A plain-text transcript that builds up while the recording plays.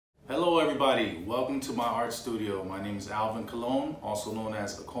everybody, welcome to my art studio. My name is Alvin, also known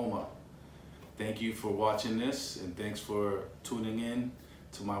as Acóma. Thank you for watching this and thanks for tuning in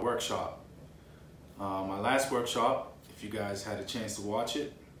to my workshop. My last workshop, if you guys had a chance to watch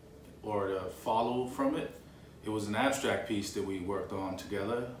it or to follow from it, it was an abstract piece that we worked on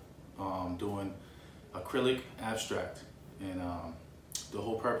together, doing acrylic abstract. And the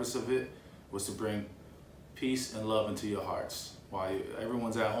whole purpose of it was to bring peace and love into your hearts. While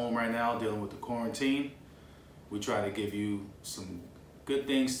everyone's at home right now dealing with the quarantine, we try to give you some good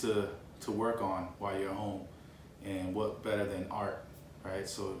things to work on while you're home. And what better than art, right?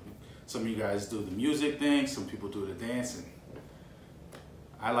 So some of you guys do the music thing, some people do the dancing.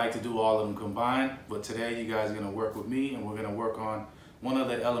 I like to do all of them combined, but today you guys are gonna work with me and we're gonna work on one of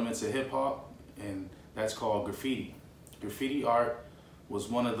the elements of hip hop, and that's called graffiti. Graffiti art was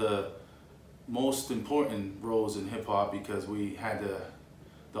one of the most important roles in hip hop because we had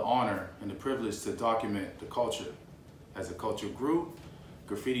the honor and the privilege to document the culture. As the culture grew,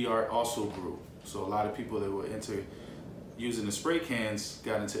 graffiti art also grew. So a lot of people that were into using the spray cans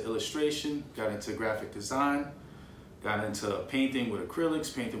got into illustration, got into graphic design, got into painting with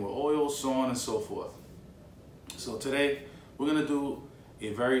acrylics, painting with oils, so on and so forth. So today we're gonna do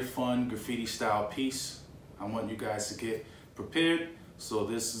a very fun graffiti style piece. I want you guys to get prepared. So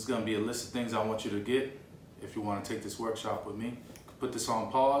this is gonna be a list of things I want you to get if you wanna take this workshop with me. Put this on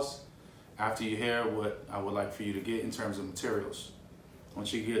pause after you hear what I would like for you to get in terms of materials.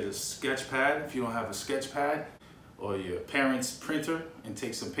 Once you get a sketch pad, if you don't have a sketch pad, or your parents' printer, and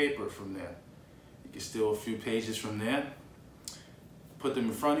take some paper from there. You can steal a few pages from there, put them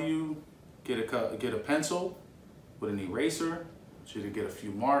in front of you, get a pencil with an eraser. I want you to get a few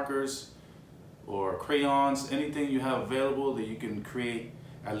markers, or crayons, anything you have available that you can create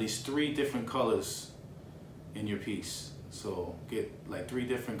at least 3 different colors in your piece. So get like 3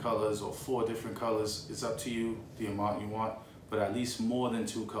 different colors or 4 different colors. It's up to you, the amount you want, but at least more than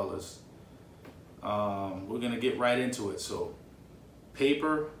 2 colors. We're gonna get right into it. So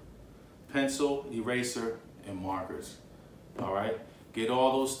paper, pencil, eraser, and markers. All right, get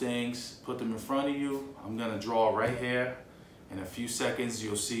all those things, put them in front of you. I'm gonna draw right here. In a few seconds,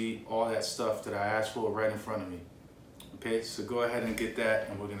 you'll see all that stuff that I asked for right in front of me. Okay, so go ahead and get that,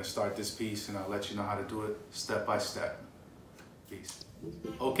 and we're gonna start this piece, and I'll let you know how to do it step by step. Peace.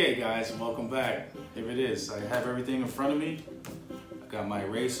 Okay, guys, welcome back. Here it is. I have everything in front of me. I got my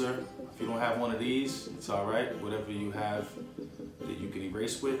eraser. If you don't have one of these, it's all right. Whatever you have that you can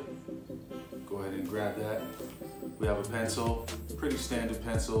erase with, go ahead and grab that. We have a pencil, pretty standard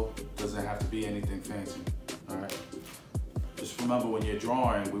pencil. Doesn't have to be anything fancy, all right? Just remember, when you're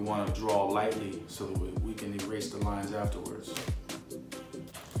drawing, we want to draw lightly so that we can erase the lines afterwards.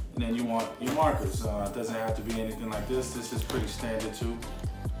 And then you want your markers. It doesn't have to be anything like this. This is pretty standard too.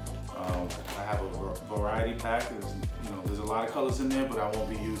 I have a variety pack. There's a lot of colors in there, but I won't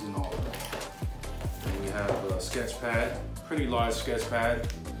be using all of them. And we have a sketch pad, pretty large sketch pad.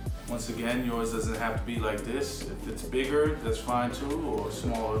 Once again, yours doesn't have to be like this. If it's bigger, that's fine too, or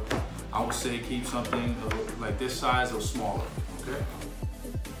smaller. I would say keep something like this size or smaller, okay?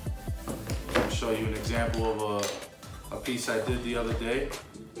 I'll show you an example of a piece I did the other day,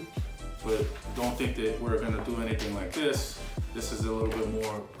 but don't think that we're gonna do anything like this. This is a little bit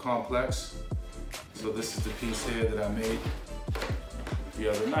more complex. So this is the piece here that I made the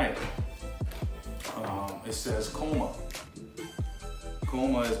other night. It says Acóma.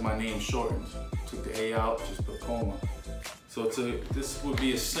 Acóma is my name shortened. Took the A out, just put Acóma. So this would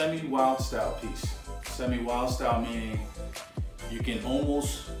be a semi-wild style piece. Semi-wild style meaning you can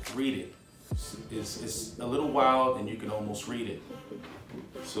almost read it. It's a little wild and you can almost read it.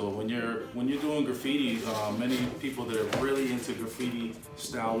 So when you're doing graffiti, many people that are really into graffiti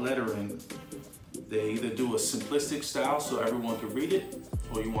style lettering, they either do a simplistic style so everyone can read it,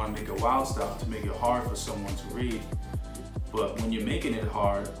 or you want to make a wild style to make it hard for someone to read. But when you're making it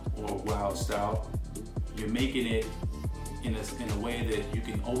hard or wild style, you're making it in a way that you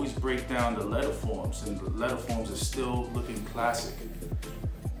can always break down the letter forms, and the letter forms are still looking classic.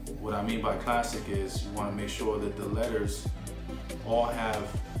 What I mean by classic is you want to make sure that the letters all have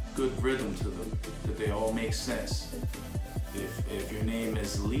good rhythm to them, that they all make sense. If your name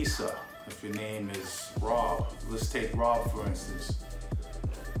is Lisa, if your name is Rob, let's take Rob for instance.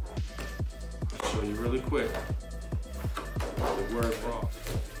 I'll show you really quick the word Rob.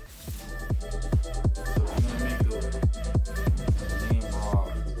 So I'm gonna make the name Rob.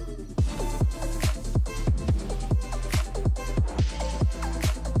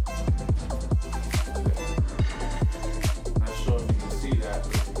 Not sure if you can see that,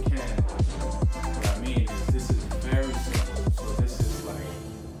 but if you can, what I mean is this is very simple. So this is like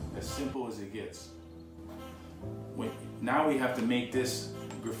simple as it gets. Now we have to make this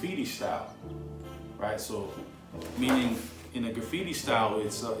graffiti style, right? So, meaning in a graffiti style,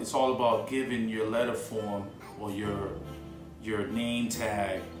 it's all about giving your letter form or your name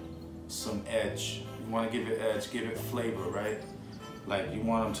tag some edge. You want to give it edge, give it flavor, right? Like you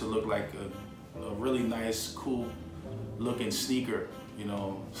want them to look like a really nice, cool looking sneaker, you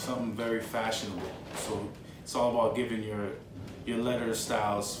know, something very fashionable. So it's all about giving your letter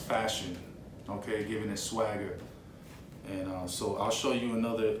styles fashion, okay, giving it swagger. And so I'll show you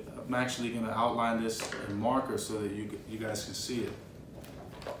another. I'm actually going to outline this in marker so that you guys can see it.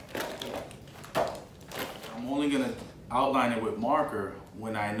 I'm only going to outline it with marker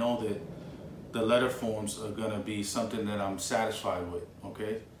when I know that the letter forms are going to be something that I'm satisfied with,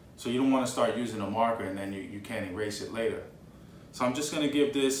 okay? So you don't want to start using a marker and then you can't erase it later. So I'm just going to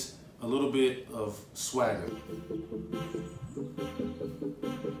give this a little bit of swagger.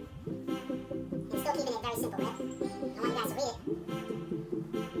 I'm still keeping it very simple, right? I want you guys to read it.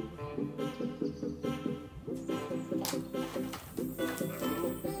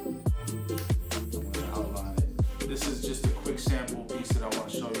 I'm going to outline it. This is just a quick sample piece that I want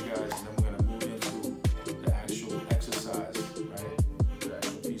to show you guys, and then we're going to move into the actual exercise, right? The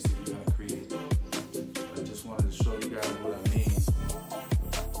actual piece that you're going to create. I just wanted to show you guys what I mean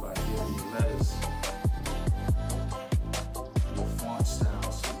by giving you letters, your font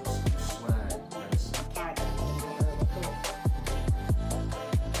style, some swag, right? Some Character, making it a little bit cool.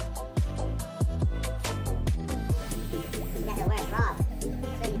 You got the word Rob.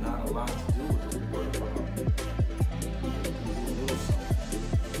 not a lot to do with the word Rob. A little something.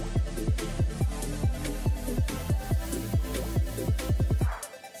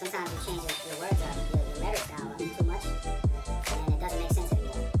 Sometimes you change your words up, your letter style up too much, and it doesn't make sense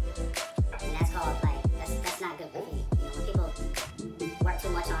anymore. And that's called, like, that's not good graffiti. You know, when people work too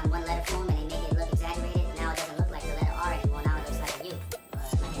much on one letter form and they make it look exaggerated, now it doesn't look like the letter R anymore, now it looks like a U, or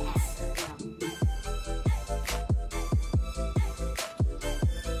like an S, you know.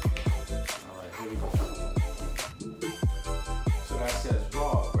 Alright, here we go. So that says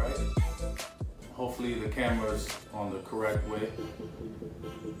Rob, right? Hopefully the camera's on the correct way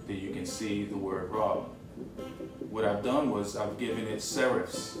that you can see the word Rob. What I've done was I've given it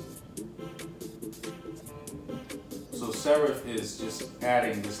serifs. So serif is just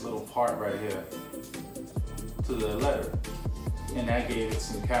adding this little part right here to the letter, and that gave it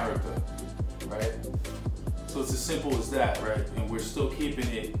some character, right? So it's as simple as that, right? And we're still keeping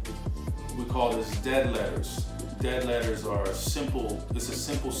it, we call this dead letters. Dead letters are simple, it's a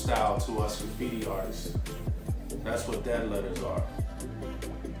simple style to us graffiti artists. That's what dead letters are.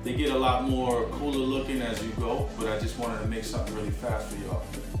 They get a lot more cooler looking as you go, but I just wanted to make something really fast for y'all.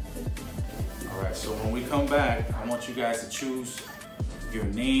 All right, so when we come back, I want you guys to choose your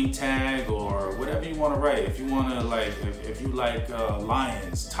name tag or whatever you want to write. If you want to, like, if you like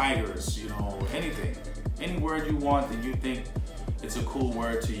lions, tigers, you know, anything, any word you want that you think it's a cool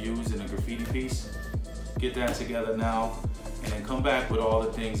word to use in a graffiti piece, get that together now, and then come back with all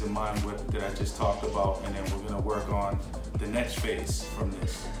the things in mind that I just talked about, and then we're gonna work on the next phase from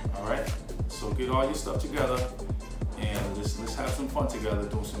this. All right, so get all your stuff together and let's have some fun together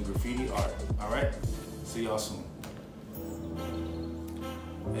doing some graffiti art. All right, see y'all soon.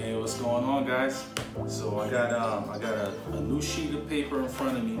 Hey, what's going on, guys? So I got a new sheet of paper in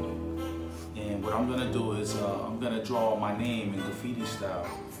front of me, and what I'm gonna do is I'm gonna draw my name in graffiti style.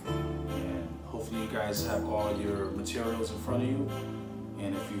 And hopefully you guys have all your materials in front of you.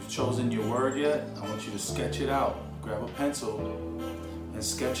 And if you've chosen your word yet, I want you to sketch it out. Grab a pencil and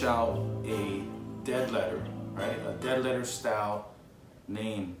sketch out a dead letter, right? A dead letter style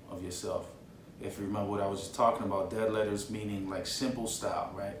name of yourself. If you remember what I was just talking about, dead letters meaning like simple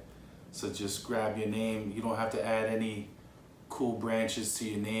style, right? So just grab your name. You don't have to add any cool branches to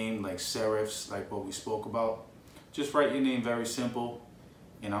your name like serifs, like what we spoke about. Just write your name very simple,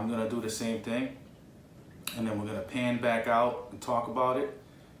 and I'm gonna do the same thing. And then we're gonna pan back out and talk about it.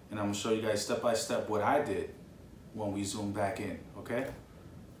 And I'm gonna show you guys step by step what I did when we zoom back in, okay?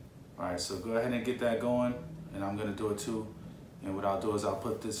 All right, so go ahead and get that going, and I'm gonna do it too. And what I'll do is I'll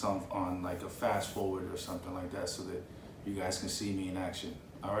put this on like a fast forward or something like that so that you guys can see me in action,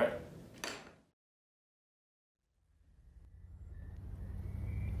 all right?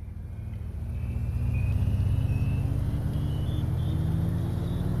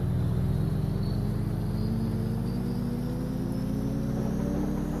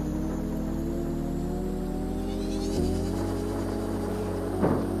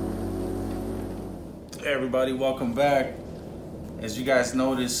 Hey everybody, welcome back. As you guys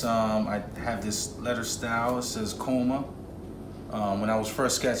notice, I have this letter style. It says Acóma. when I was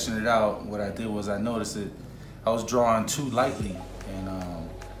first sketching it out, what I did was I noticed that I was drawing too lightly, and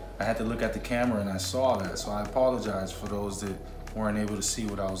I had to look at the camera and I saw that. So I apologize for those that weren't able to see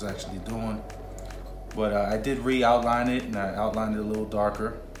what I was actually doing. But I did re-outline it, and I outlined it a little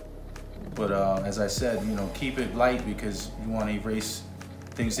darker. But as I said, you know, keep it light because you want to erase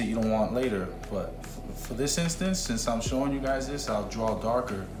things that you don't want later. But for this instance, since I'm showing you guys this, I'll draw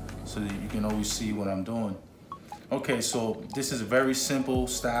darker so that you can always see what I'm doing. Okay, so this is a very simple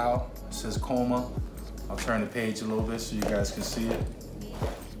style. It says Acóma. I'll turn the page a little bit so you guys can see it.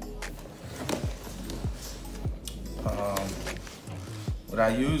 What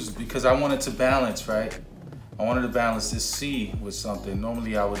I used, because I wanted to balance, right? I wanted to balance this C with something.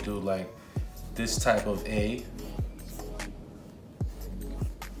 Normally I would do like this type of A.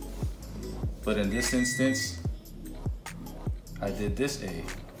 But in this instance, I did this A,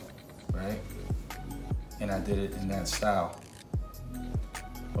 right? And I did it in that style.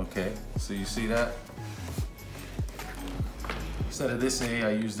 Okay, so you see that? Instead of this A,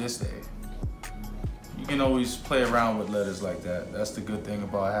 I use this A. You can always play around with letters like that. That's the good thing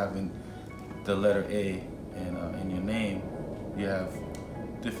about having the letter A in your name. You have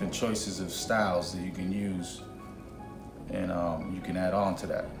different choices of styles that you can use, and you can add on to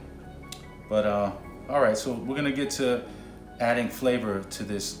that. But all right, so we're gonna get to adding flavor to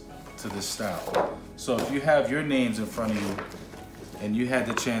this style. So if you have your names in front of you and you had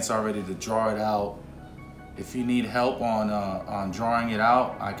the chance already to draw it out, if you need help on drawing it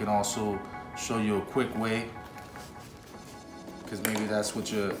out, I can also show you a quick way, because maybe that's what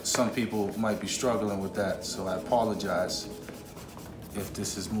some people might be struggling with that. So I apologize if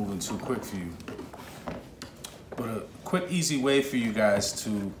this is moving too quick for you. But a quick, easy way for you guys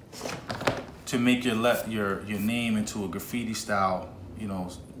to make your name into a graffiti style, you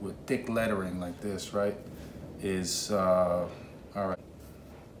know, with thick lettering like this, right? Is all right.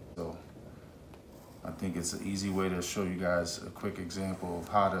 So I think it's an easy way to show you guys a quick example of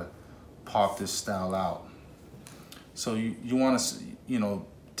how to pop this style out. So you want to, you know,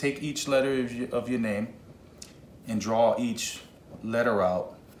 take each letter of your name and draw each letter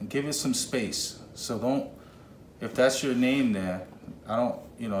out and give it some space. So don't, if that's your name there,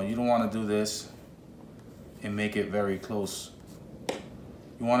 you don't want to do this and make it very close.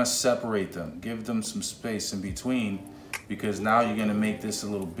 You want to separate them, give them some space in between, because now you're going to make this a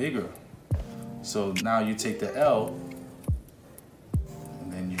little bigger. So now you take the L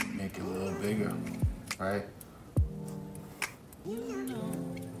and then you make it a little bigger, right?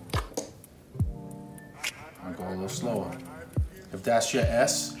 I'll go a little slower. If that's your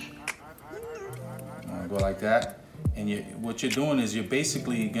S, I'll go like that. And what you're doing is you're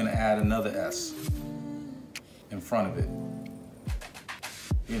basically gonna add another S in front of it.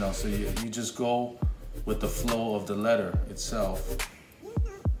 You know, so you just go with the flow of the letter itself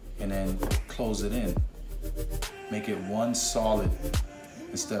and then close it in. Make it one solid.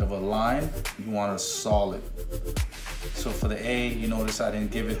 Instead of a line, you want a solid. So for the A, you notice I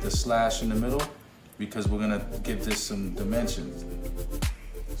didn't give it the slash in the middle because we're gonna give this some dimensions.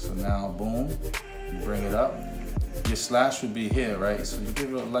 So now, boom, you bring it up. Your slash would be here, right? So you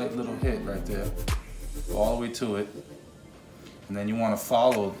give it a light little hit right there, go all the way to it. And then you wanna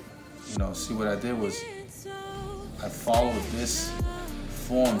follow, you know, see what I did was, I followed this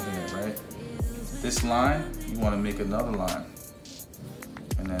form here, right? This line, you wanna make another line.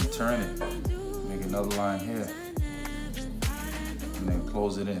 And then turn it, make another line here, and then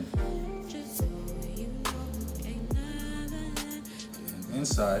close it in. And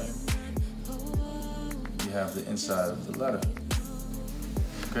inside, you have the inside of the letter,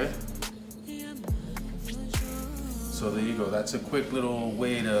 okay? So there you go, that's a quick little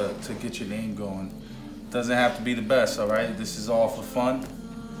way to get your name going. Doesn't have to be the best, all right? This is all for fun.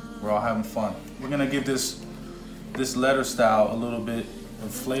 We're all having fun. We're gonna give this letter style a little bit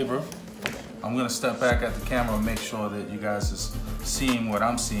of flavor. I'm gonna step back at the camera and make sure that you guys are seeing what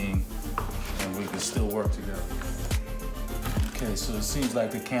I'm seeing and we can still work together. Okay, so it seems like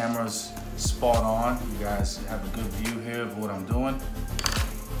the camera's spot on. You guys have a good view here of what I'm doing.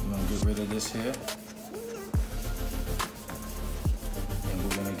 I'm gonna get rid of this here. And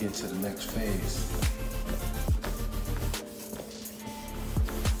we're gonna get to the next phase.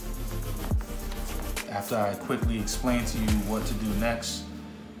 After I quickly explain to you what to do next,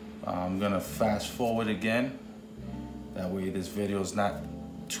 I'm gonna fast forward again. That way this video is not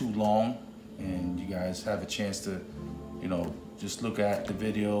too long and you guys have a chance to, you know, just look at the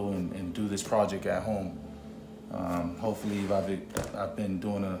video and do this project at home. Hopefully I've been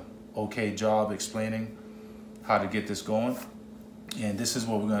doing an okay job explaining how to get this going. And this is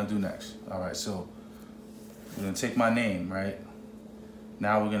what we're gonna do next. All right, so we're gonna take my name, right?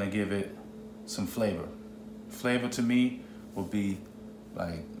 Now we're gonna give it some flavor. Flavor to me will be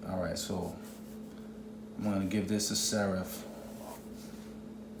like, all right, so I'm gonna give this a serif.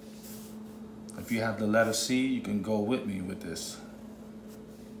 If you have the letter C, you can go with me with this.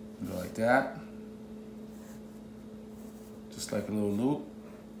 Go like that. Just like a little loop.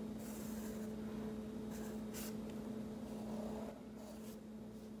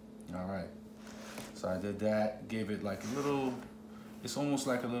 All right, so I did that, gave it like a little, it's almost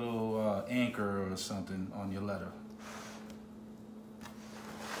like a little anchor or something on your letter.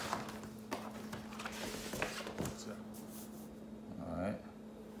 All right,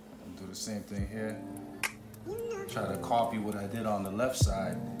 I'll do the same thing here. Try to copy what I did on the left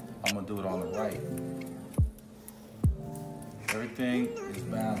side. I'm gonna do it on the right. Everything is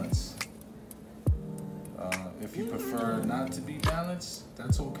balanced. If you prefer not to be balanced,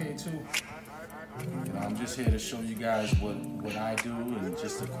 that's okay too. You know, I'm just here to show you guys what I do and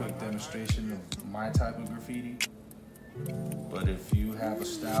just a quick demonstration of my type of graffiti. But if you have a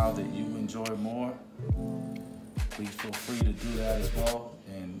style that you enjoy more, please feel free to do that as well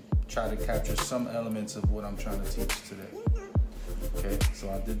and try to capture some elements of what I'm trying to teach today. Okay,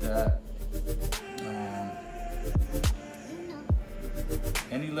 so I did that.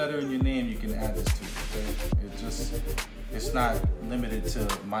 Any letter in your name you can add this to, okay? It's not limited to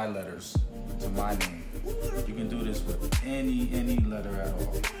my letters, to my name. You can do this with any letter at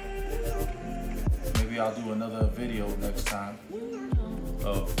all. Maybe I'll do another video next time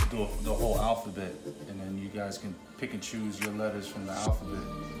of the whole alphabet, and then you guys can pick and choose your letters from the alphabet.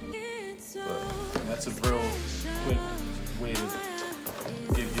 But that's a real quick way to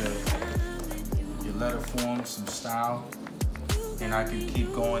give your letter form some style. And I can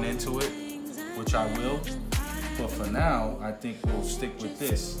keep going into it, which I will. But for now, I think we'll stick with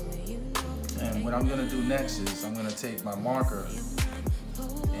this. And what I'm gonna do next is I'm gonna take my marker,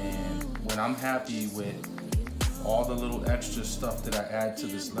 and when I'm happy with all the little extra stuff that I add to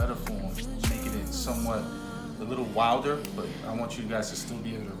this letter form, making it somewhat a little wilder, but I want you guys to still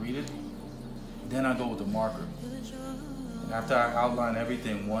be able to read it, then I go with the marker. And after I outline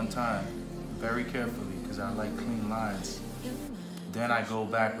everything one time, very carefully, because I like clean lines, then I go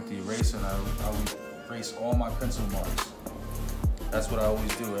back with the eraser and I erase all my pencil marks. That's what I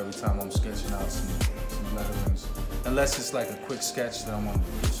always do every time I'm sketching out some letterings. Unless it's like a quick sketch that I'm gonna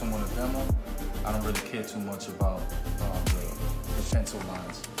give someone a demo, I don't really care too much about the pencil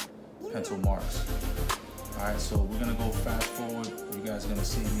lines, pencil marks. All right, so we're gonna go fast forward. You guys are gonna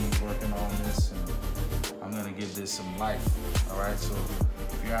see me working on this, and I'm gonna give this some life. All right, so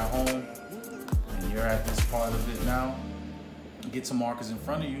if you're at home and you're at this part of it now, get some markers in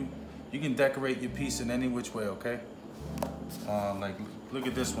front of you. You can decorate your piece in any which way, okay? Like, look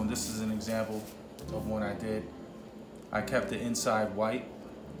at this one. This is an example of one I did. I kept the inside white,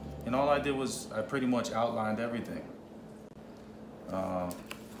 and all I did was I pretty much outlined everything.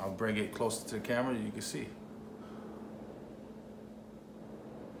 I'll bring it closer to the camera, you can see.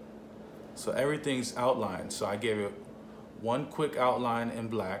 So everything's outlined. So I gave it one quick outline in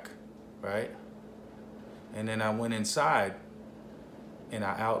black, right? And then I went inside and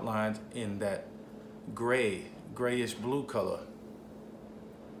I outlined in that grayish blue color.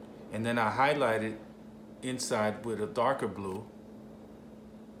 And then I highlighted inside with a darker blue.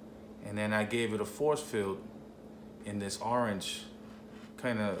 And then I gave it a force field in this orange,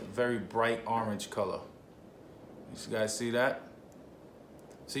 kind of very bright orange color. You guys see that?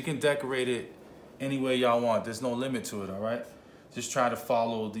 So you can decorate it any way y'all want. There's no limit to it, all right? Just try to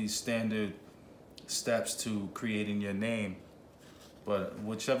follow these standard steps to creating your name. But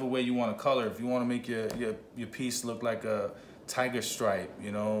whichever way you want to color, if you want to make your piece look like a tiger stripe,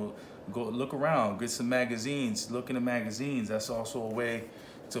 you know, go look around, get some magazines, look in the magazines. That's also a way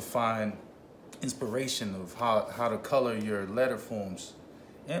to find inspiration of how to color your letter forms.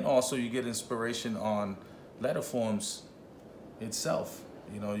 And also you get inspiration on letter forms itself.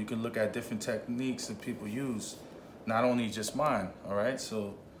 You know, you can look at different techniques that people use, not only just mine, all right?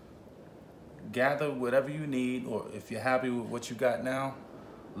 So gather whatever you need, or if you're happy with what you got now,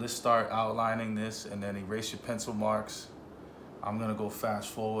 let's start outlining this and then erase your pencil marks. I'm gonna go fast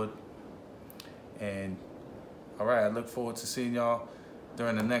forward. And all right, I look forward to seeing y'all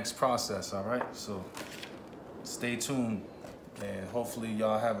during the next process, all right? So stay tuned, and hopefully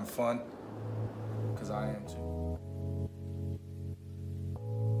y'all having fun, because I am too.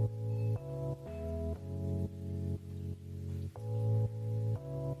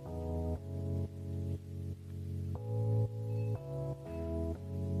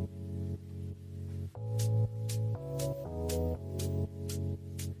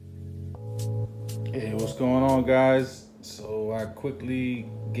 Hey, what's going on, guys? So I quickly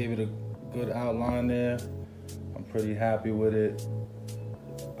gave it a good outline there. I'm pretty happy with it.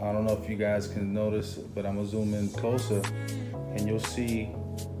 I don't know if you guys can notice, but I'm gonna zoom in closer and you'll see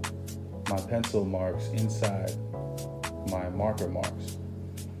my pencil marks inside my marker marks.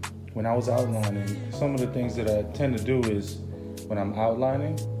 When I was outlining, some of the things that I tend to do is when I'm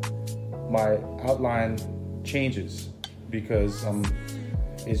outlining, my outline changes because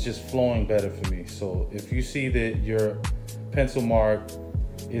it's just flowing better for me. So if you see that your pencil mark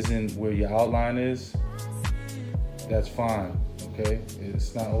isn't where your outline is, that's fine, okay?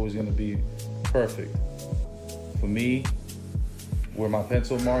 It's not always gonna be perfect. For me, where my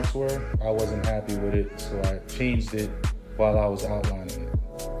pencil marks were, I wasn't happy with it, so I changed it while I was outlining it.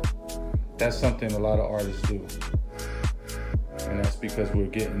 That's something a lot of artists do. And that's because we're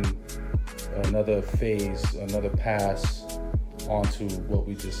getting another phase, another pass onto what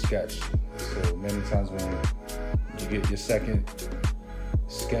we just sketched. So many times when you get your second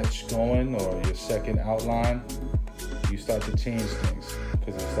sketch going or your second outline, you start to change things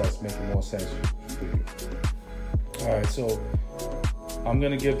because it starts making more sense for you. All right, so I'm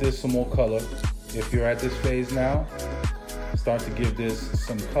gonna give this some more color. If you're at this phase now, start to give this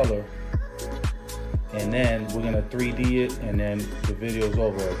some color, and then we're gonna 3D it, and then the video's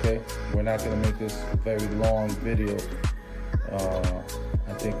over, okay? We're not gonna make this a very long video.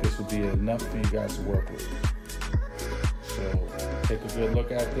 I think this will be enough for you guys to work with. So take a good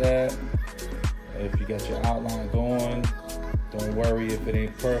look at that. If you got your outline going, don't worry if it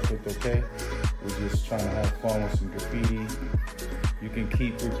ain't perfect, okay? We're just trying to have fun with some graffiti. You can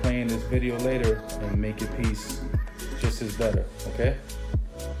keep replaying this video later and make your piece just as better, okay?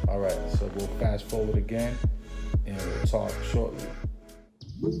 All right, so we'll fast forward again and we'll talk shortly.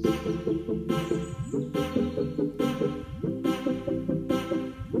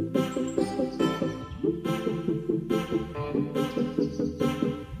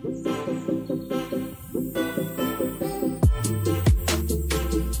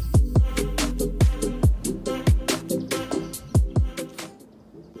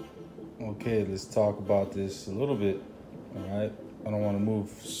 Okay, let's talk about this a little bit, all right? I don't want to move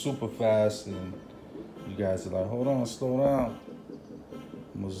super fast and you guys are like, hold on, slow down.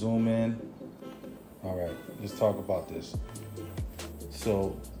 I'm gonna zoom in. All right, let's talk about this.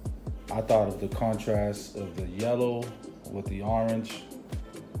 So I thought of the contrast of the yellow with the orange.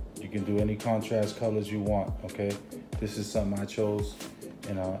 You can do any contrast colors you want, okay? This is something I chose.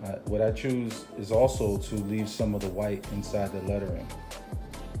 And what I choose is also to leave some of the white inside the lettering.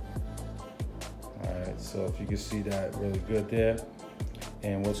 So if you can see that really good there.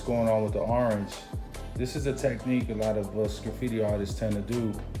 And what's going on with the orange, this is a technique a lot of us graffiti artists tend to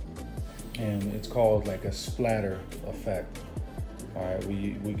do, and it's called like a splatter effect. All right,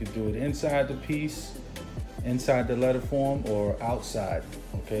 we could do it inside the piece, inside the letter form, or outside,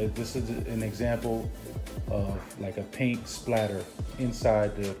 okay? This is an example of like a paint splatter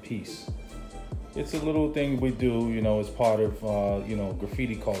inside the piece. It's a little thing we do, you know, it's part of, you know,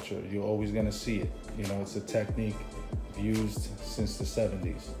 graffiti culture. You're always gonna see it. You know, it's a technique used since the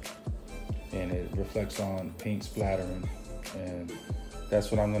 70s. And it reflects on paint splattering. And that's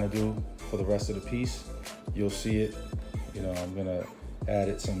what I'm gonna do for the rest of the piece. You'll see it. You know, I'm gonna add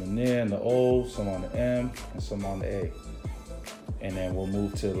it some in there, in the O, some on the M, and some on the A. And then we'll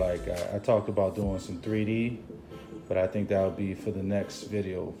move to like, I talked about doing some 3D, but I think that'll be for the next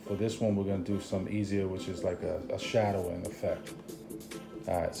video. For this one, we're gonna do something easier, which is like a shadowing effect.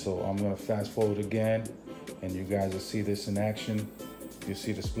 All right, so I'm gonna fast forward again, and you guys will see this in action. You'll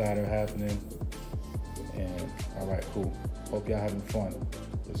see the splatter happening. And all right, cool. Hope y'all having fun.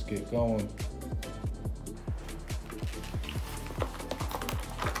 Let's get going.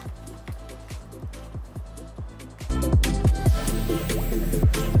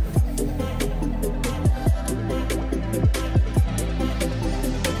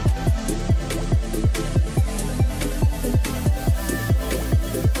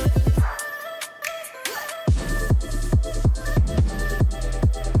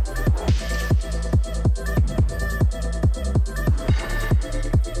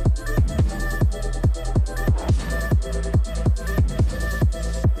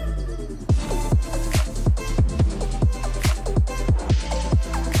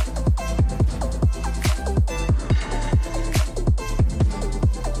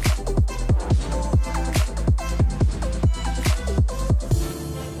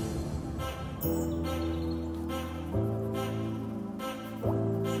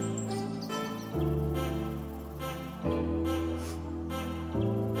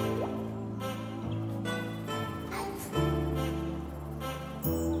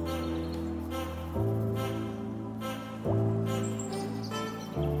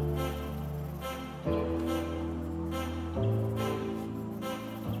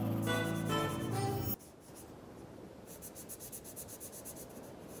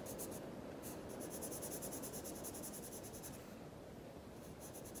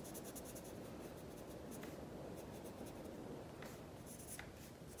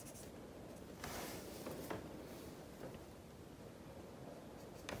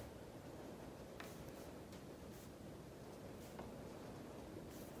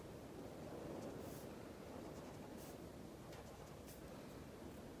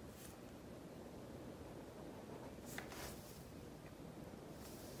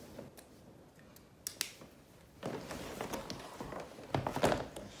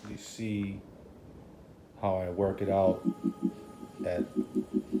 see how I work it out at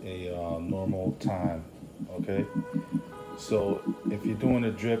a normal time, okay? So if you're doing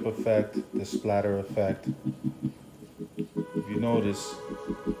the drip effect, the splatter effect, if you notice,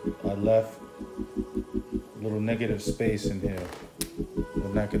 I left a little negative space in here.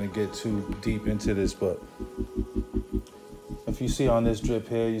 We're not gonna get too deep into this, but if you see on this drip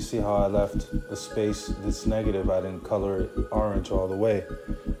here, you see how I left a space that's negative. I didn't color it orange all the way.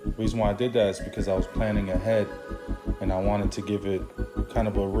 The reason why I did that is because I was planning ahead and I wanted to give it kind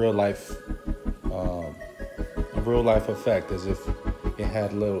of a real life effect, as if it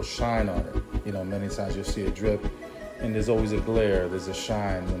had a little shine on it. You know, many times you'll see a drip and there's always a glare, there's a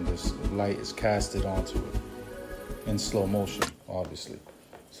shine when this light is casted onto it in slow motion, obviously.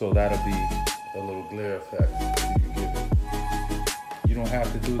 So that'll be a little glare effect that you give it. You don't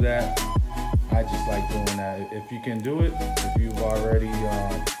have to do that. I just like doing that. If you can do it, if you've already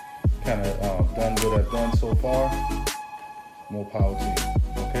kind of done what I've done so far, more power to you,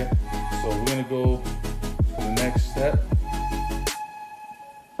 okay? So we're gonna go to the next step.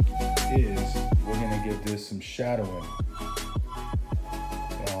 Is we're gonna give this some shadowing.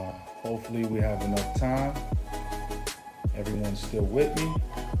 Hopefully we have enough time. Everyone's still with me.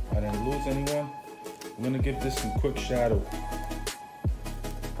 I didn't lose anyone. I'm gonna give this some quick shadow.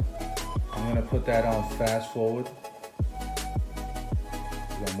 I'm gonna put that on fast forward,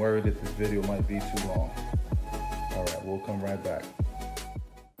 because I'm worried that this video might be too long. All right, we'll come right back.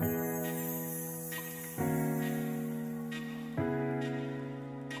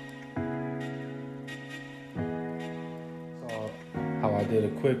 So how I did a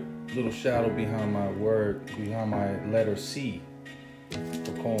quick little shadow behind my word, behind my letter C,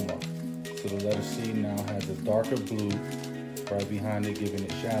 Acóma. So the letter C now has a darker blue right behind it, giving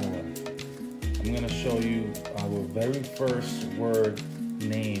it shadowing. I'm gonna show you our very first word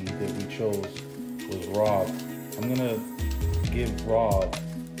name that we chose was Rob. I'm gonna give Rob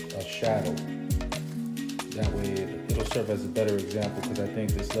a shadow. That way it'll serve as a better example, because I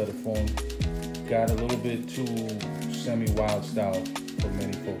think this letter form got a little bit too semi-wild style for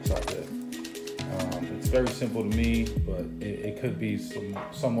many folks out there. It's very simple to me, but it could be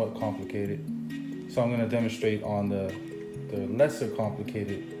somewhat complicated. So I'm gonna demonstrate on the lesser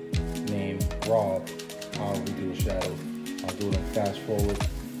complicated name, Rob, how we do a shadow. I'll do it on fast forward,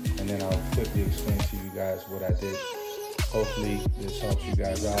 and then I'll quickly explain to you guys what I did. Hopefully this helps you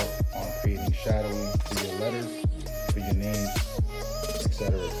guys out on creating shadowing for your letters, for your names,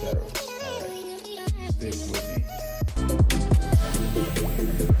 etc., etc. All right, stick with me.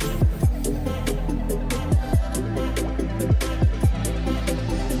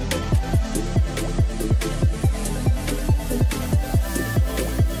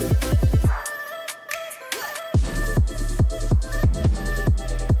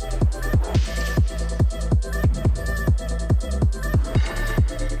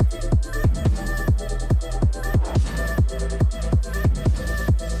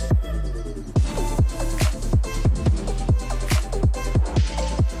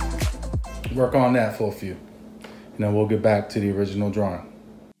 Work on that for a few, and then we'll get back to the original drawing.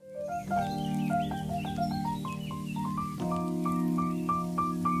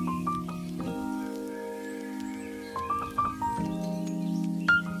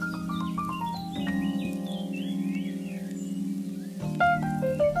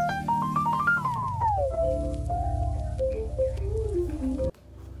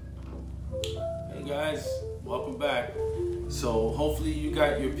 Hey guys, welcome back. So hopefully you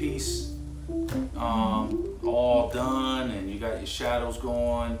got your piece all done and you got your shadows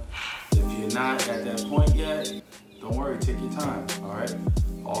going. If you're not at that point yet, don't worry, take your time, all right?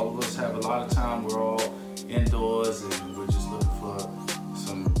 All of us have a lot of time. We're all indoors and we're just looking for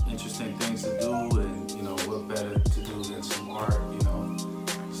some interesting things to do, and you know, what better to do than some art, you know?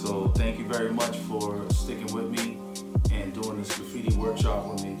 So thank you very much for sticking with me and doing this graffiti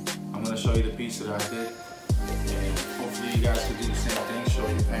workshop with me. I'm gonna show you the piece that I did, and hopefully you guys can do the same thing. Show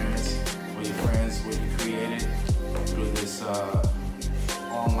your parents or your friends what you created through this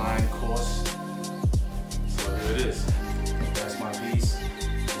online course. So here it is. That's my piece.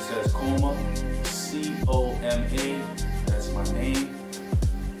 It says Acóma, C-O-M-A. That's my name.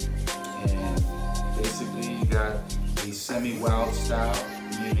 And basically you got a semi-wild style,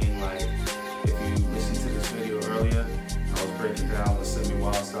 meaning like if you listen to this video earlier, I was breaking down what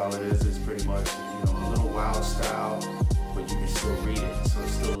semi-wild style it is. It's pretty much, you know, a little wild style, but you can still read it, so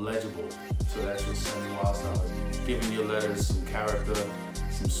it's still legible. So that's what semi-wild style is. Giving your letters some character,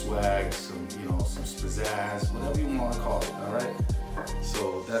 some swag, some, you know, some pizzazz, whatever you want to call it, all right?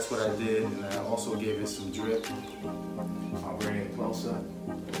 So that's what I did, and I also gave it some drip. I'll bring it close. closer.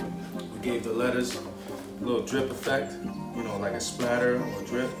 We gave the letters a little drip effect, you know, like a splatter or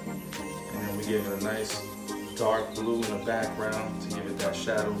drip. And then we gave it a nice dark blue in the background to give it that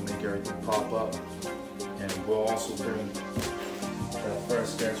shadow, make everything pop up. And we'll also bring that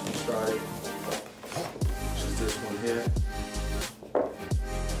first sketch we started, which is this one here.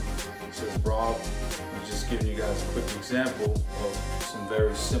 It says Rob. I'm just giving you guys a quick example of some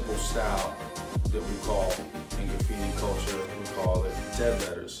very simple style that we call in graffiti culture, we call it dead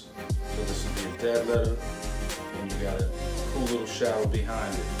letters. So this would be a dead letter, and you got a cool little shadow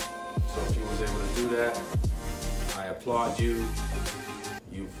behind it. So if you was able to do that, I applaud you.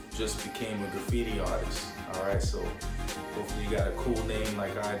 You've just became a graffiti artist. All right, so hopefully you got a cool name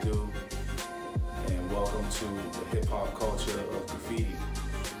like I do, and welcome to the hip hop culture of graffiti.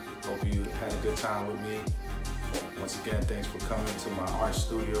 Hope you had a good time with me. Once again, thanks for coming to my art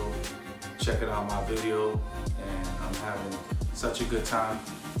studio, checking out my video, and I'm having such a good time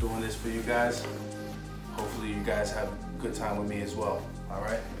doing this for you guys. Hopefully you guys have a good time with me as well. All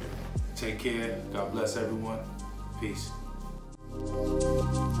right, take care. God bless everyone. Peace.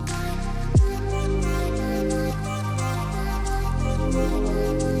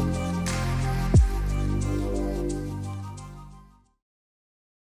 Thank you.